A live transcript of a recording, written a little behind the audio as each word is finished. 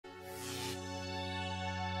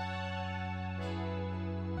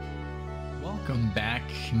Welcome back,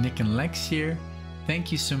 NicknLex here. Thank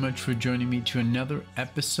you so much for joining me to another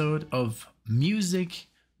episode of Music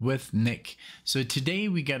with Nick. So today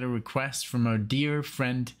we got a request from our dear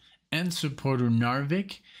friend and supporter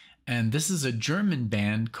Narvik, and this is a German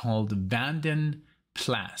band called VANDEN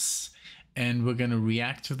PLAS, and we're gonna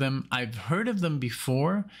react to them. I've heard of them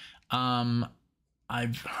before.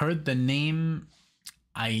 I've heard the name.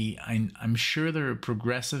 I'm sure they're a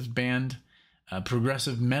progressive band, a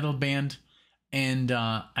progressive metal band, and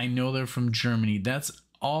I know they're from Germany. That's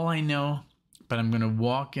all I know, but I'm gonna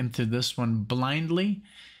walk into this one blindly.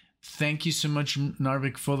 Thank you so much,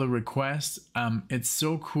 Narvik, for the request. It's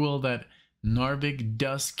so cool that Narvik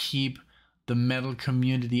does keep the metal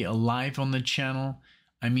community alive on the channel.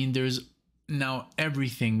 I mean, there's now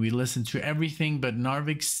everything. We listen to everything, but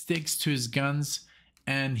Narvik sticks to his guns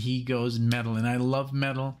and he goes metal. And I love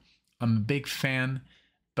metal. I'm a big fan,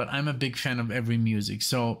 but I'm a big fan of every music.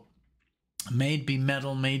 So may it be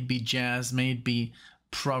metal, may it be jazz, may it be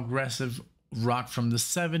progressive rock from the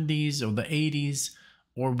 70s or the 80s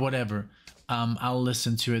or whatever, I'll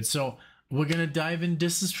listen to it. So we're gonna dive in.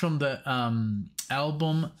 This is from the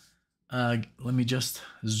album. Let me just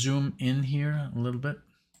zoom in here a little bit.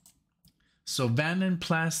 So VANDEN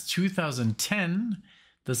PLAS 2010.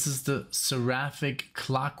 This is the Seraphic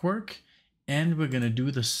Clockwork, and we're gonna do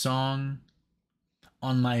the song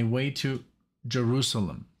On My Way to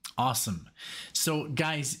Jerusalem. Awesome. So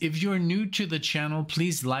guys, if you're new to the channel,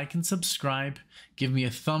 please like and subscribe. Give me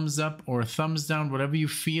a thumbs up or a thumbs down, whatever you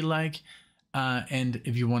feel like. And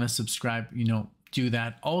if you want to subscribe, you know, do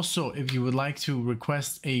that. Also, if you would like to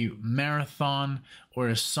request a marathon or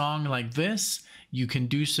a song like this, you can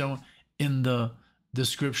do so in the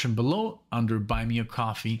description below under Buy Me a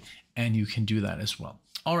Coffee, and you can do that as well.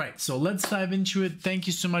 All right, so let's dive into it. Thank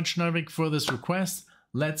you so much, Narvik, for this request.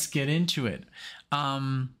 Let's get into it.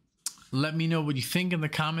 Let me know what you think in the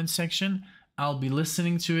comment section. I'll be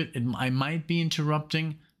listening to it. I might be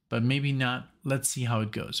interrupting, but maybe not. Let's see how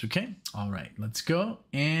it goes, okay? All right, let's go,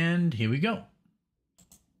 and here we go.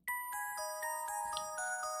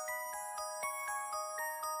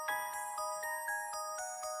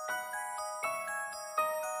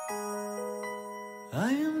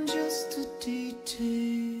 I am just a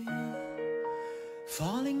detail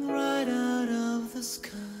falling right out of the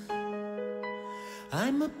sky.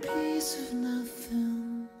 I'm a piece of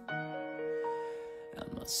nothing,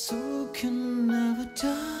 and my soul can never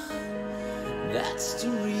die. That's the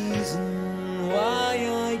reason why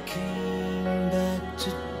I came back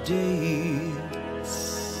today,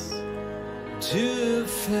 to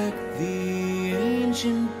effect the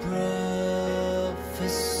ancient prophecy.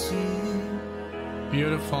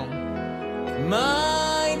 Beautiful.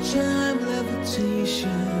 My time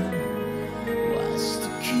levitation was the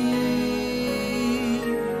key.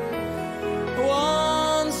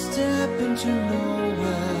 One step into nowhere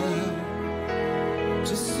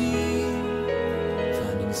to see,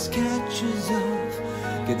 finding sketches of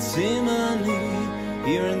Gethsemane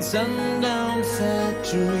here in Sundown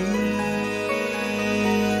Factory.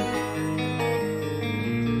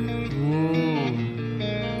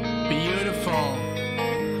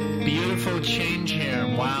 Beautiful change here.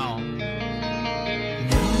 Wow.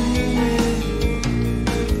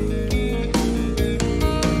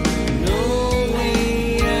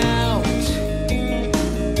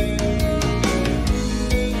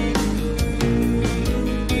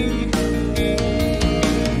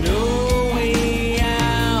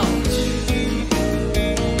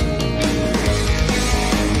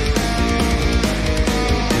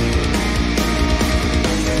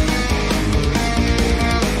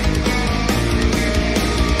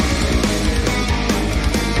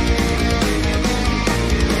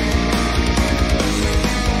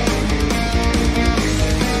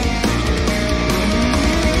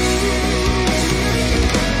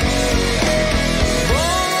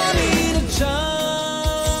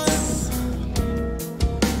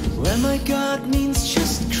 God means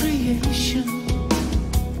just creation.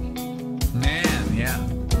 Man, yeah.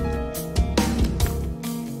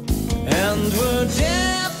 And where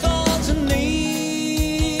death alternates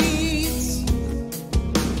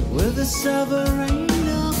with the sovereign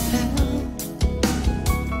of hell,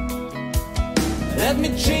 let me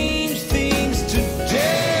change things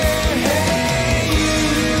today.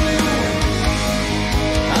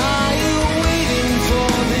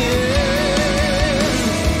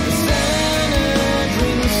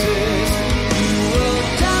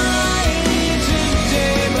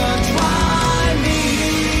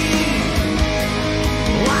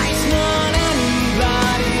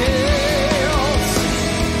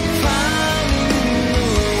 Finding a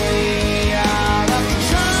way out of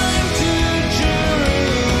trying to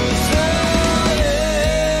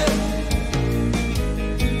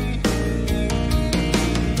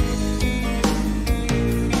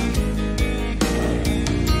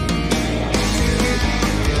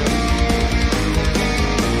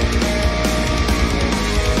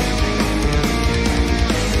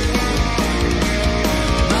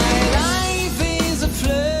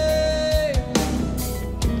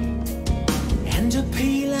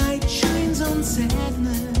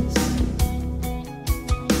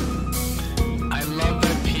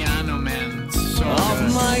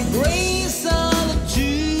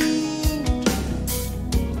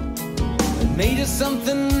made of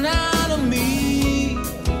something out of me,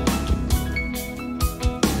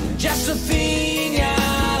 just a thing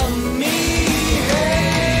out of me.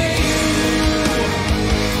 Hey, you,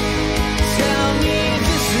 tell me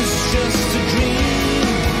this is just a dream.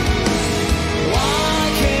 Why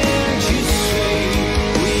can't you say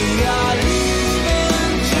we are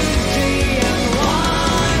living today? And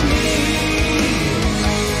why me?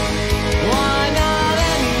 Why not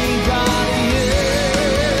anybody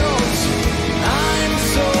else? I'm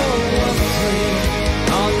so afraid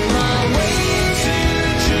on my way to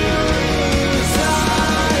Jerusalem.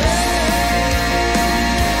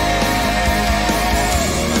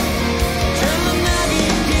 Turn the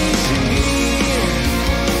navigation gear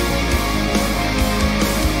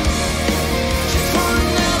just for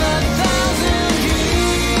another 1,000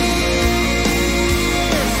 years,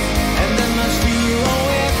 and then my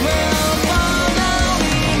spirit will fall down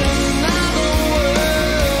in another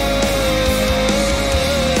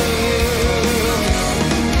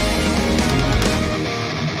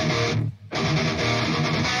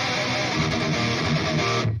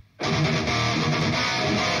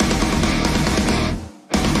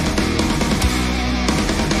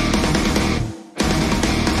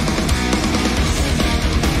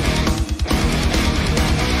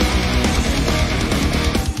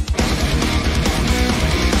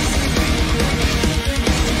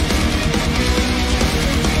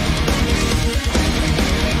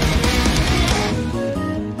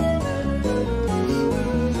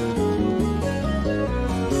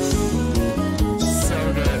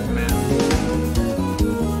So good, man.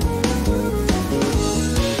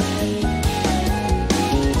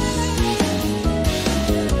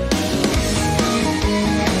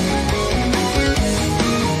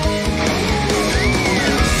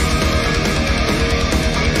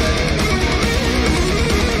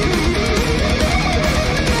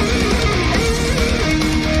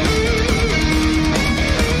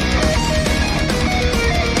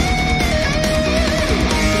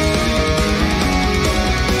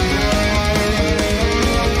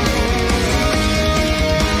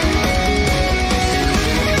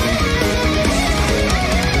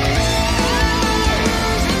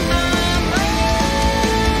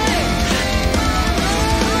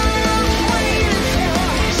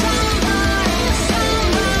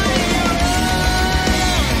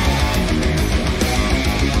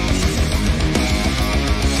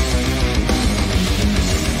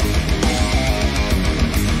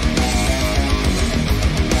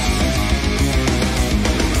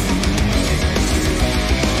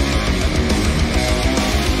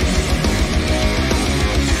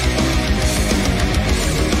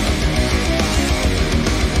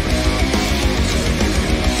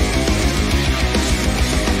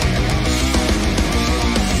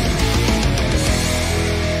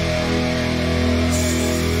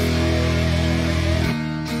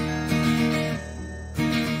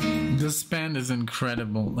 This band is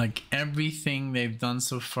incredible. Like everything they've done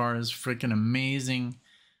so far is freaking amazing.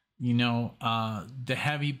 You know, the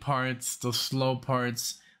heavy parts, the slow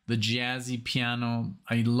parts, the jazzy piano.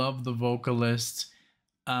 I love the vocalist.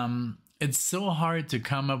 It's so hard to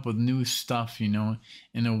come up with new stuff, you know,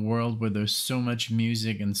 in a world where there's so much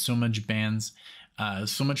music and so much bands,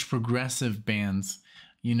 so much progressive bands.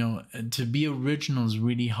 You know, to be original is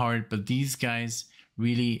really hard, but these guys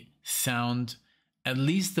really sound at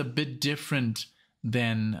least a bit different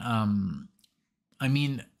than, I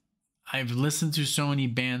mean, I've listened to so many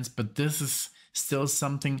bands, but this is still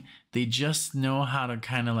something they just know how to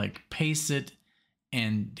kind of like pace it,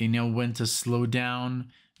 and they know when to slow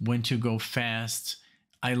down, when to go fast.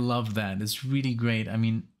 I love that. It's really great. I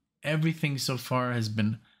mean, everything so far has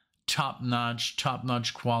been top-notch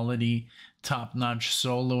quality, top-notch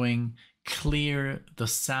soloing, clear, the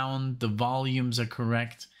sound, the volumes are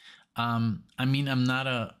correct. I mean, I'm not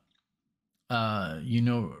a, you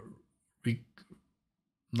know,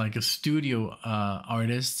 like a studio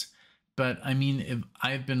artist, but I mean, if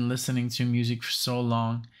I've been listening to music for so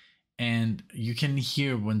long, and you can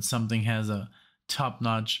hear when something has a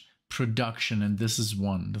top-notch production, and this is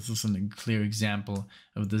one. This is a clear example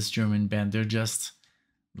of this German band. They're just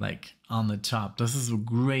like on the top. This is a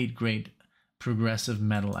great progressive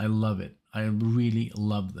metal. I love it. I really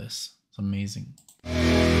love this. It's amazing.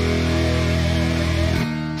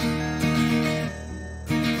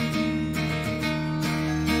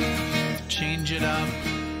 Change it up.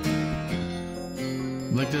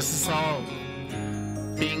 Look, this is all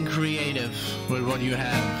being creative with what you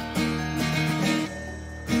have.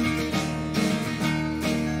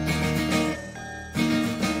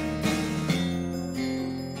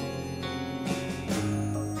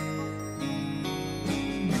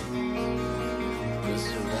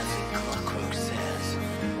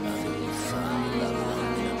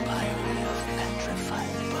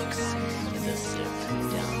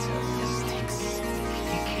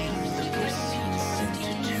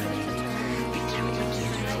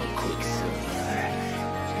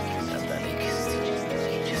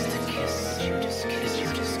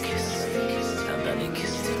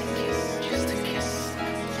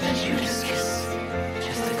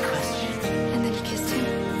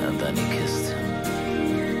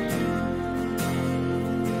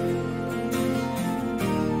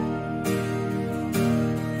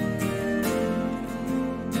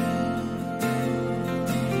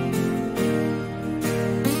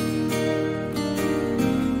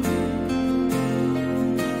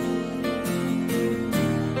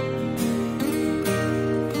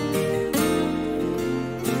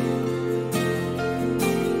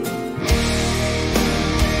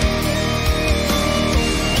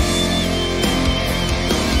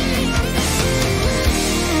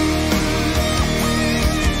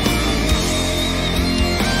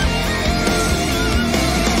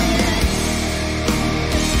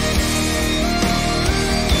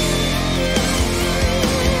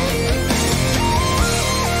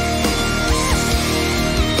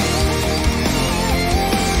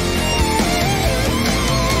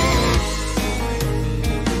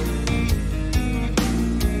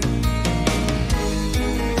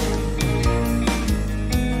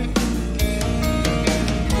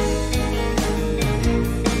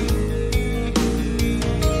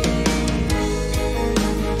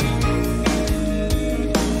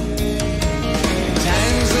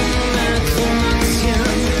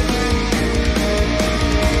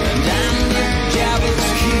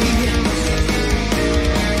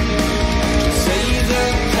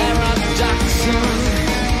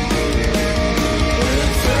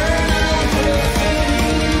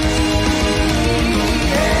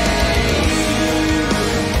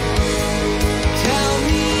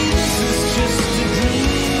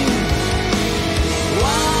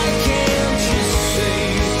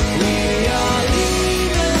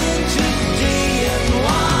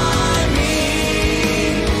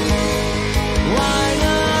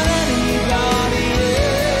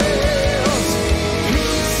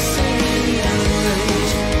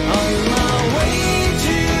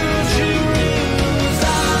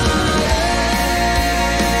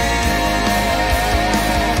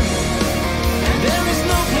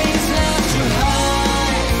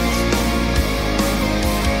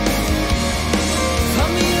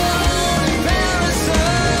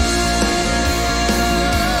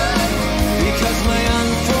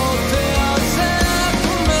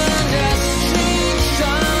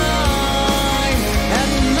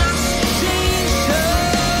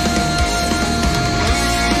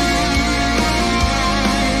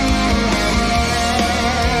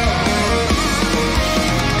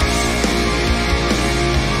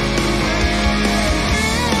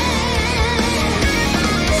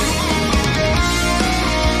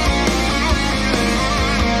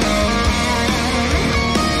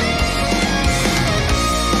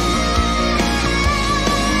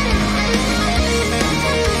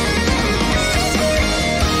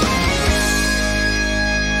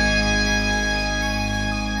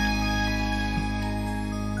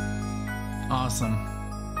 Awesome.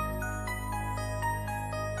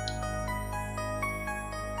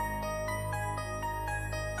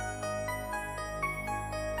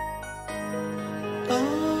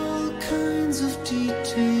 All kinds of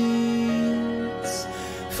details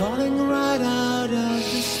falling right out of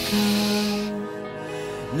the sky.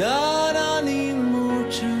 Not an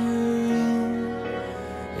immortal.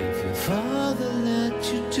 If your father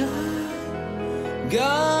let you die,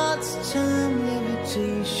 God's time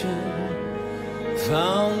limitation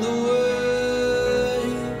found a way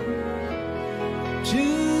to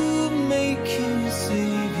make you a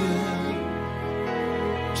savior.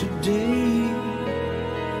 Today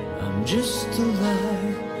I'm just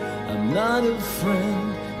alive, I'm not a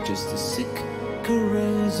friend, just a sick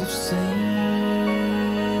corrosive saint.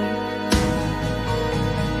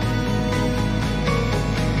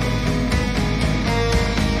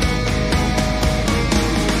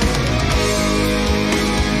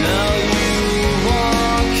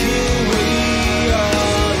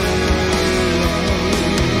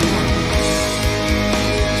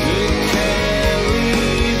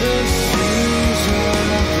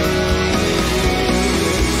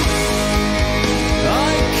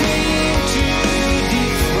 I came to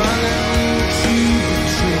define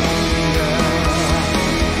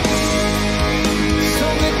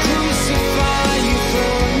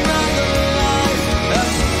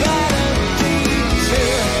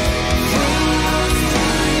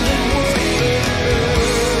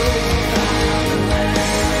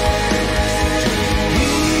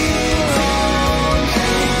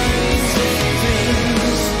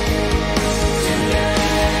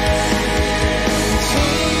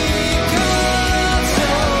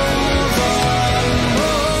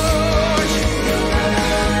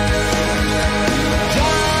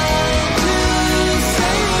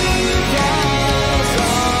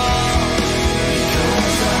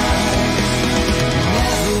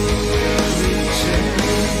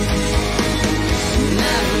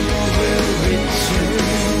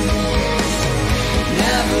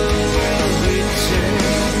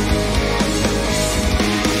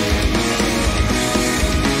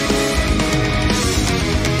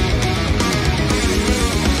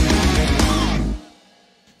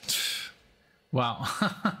Wow.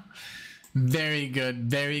 Very good,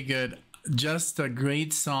 very good. Just a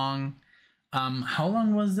great song. How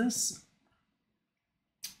long was this?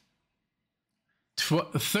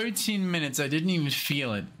 13 minutes. I didn't even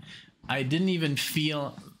feel it. I didn't even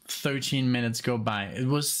feel 13 minutes go by. It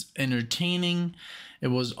was entertaining. It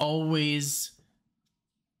was always,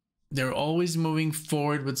 they're always moving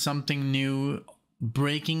forward with something new,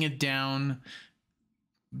 breaking it down,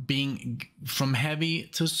 being from heavy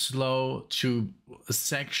to slow to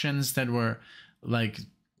sections that were like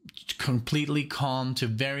completely calm to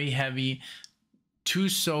very heavy. Two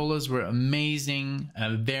solos were amazing.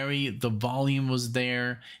 The volume was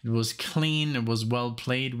there. It was clean. It was well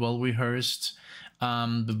played, well rehearsed.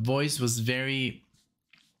 The voice was very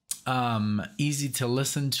easy to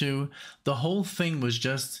listen to. The whole thing was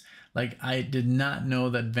just like, I did not know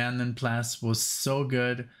that Vanden Plas was so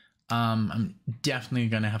good. I'm definitely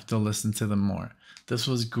gonna have to listen to them more. This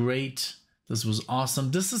was great. This was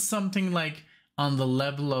awesome. This is something like on the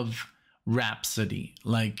level of Rhapsody,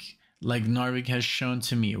 like Narvik has shown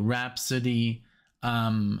to me. Rhapsody. We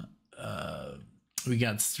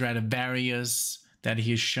got Stradivarius that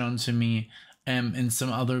he has shown to me, and some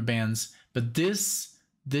other bands. But this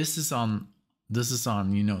is on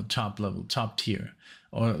you know, top level, top tier,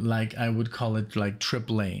 or like I would call it like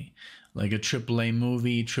AAA. Like a AAA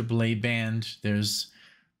movie, AAA band. There's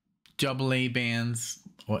AA bands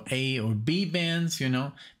or A or B bands, you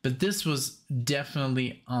know. But this was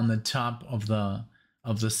definitely on the top of the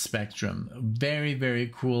spectrum. Very,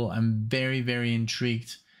 very cool. I'm very, very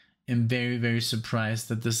intrigued and very, very surprised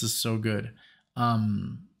that this is so good.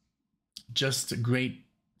 Just a great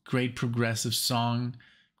progressive song,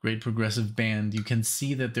 great progressive band. You can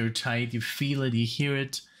see that they're tight. You feel it. You hear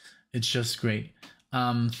it. It's just great.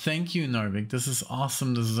 Thank you, Narvik. This is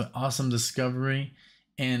awesome. This is an awesome discovery,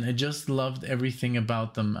 and I just loved everything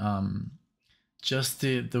about them. Just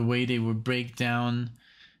the way they would break down,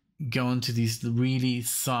 go into these really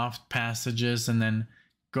soft passages, and then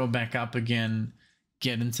go back up again,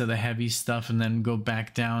 get into the heavy stuff, and then go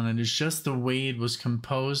back down. And it's just the way it was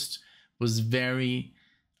composed was very.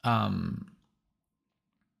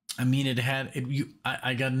 I mean,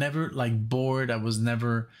 I got never like bored. I was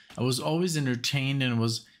always entertained, and it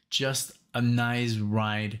was just a nice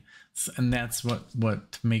ride. And that's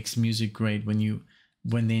what makes music great,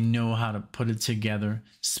 when they know how to put it together,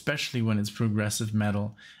 especially when it's progressive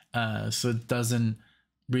metal. So it doesn't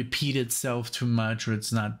repeat itself too much, or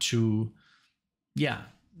it's not too,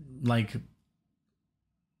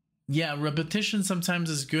 repetition sometimes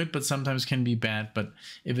is good, but sometimes can be bad. But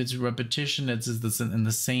if it's repetition that's in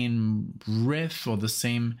the same riff or the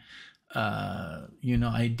same,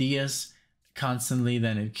 ideas constantly,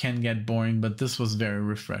 then it can get boring. But this was very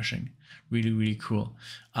refreshing. Really, really cool.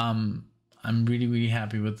 I'm really, really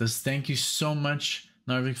happy with this. Thank you so much,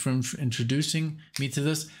 Narvik, for introducing me to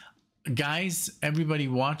this. Guys, everybody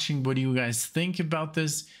watching, what do you guys think about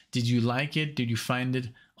this? Did you like it? Did you find it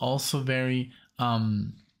also very...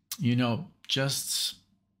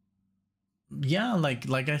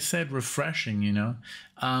 like I said, refreshing,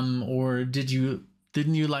 or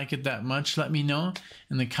didn't you like it that much? Let me know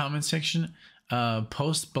in the comment section,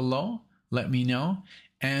 post below, let me know.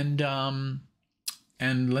 And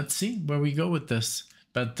let's see where we go with this.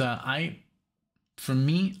 But for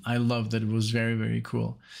me, I loved it. It was very, very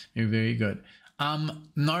cool. Very, very good.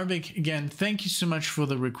 Narvik, again, thank you so much for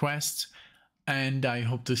the request, and I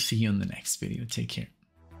hope to see you in the next video. Take care.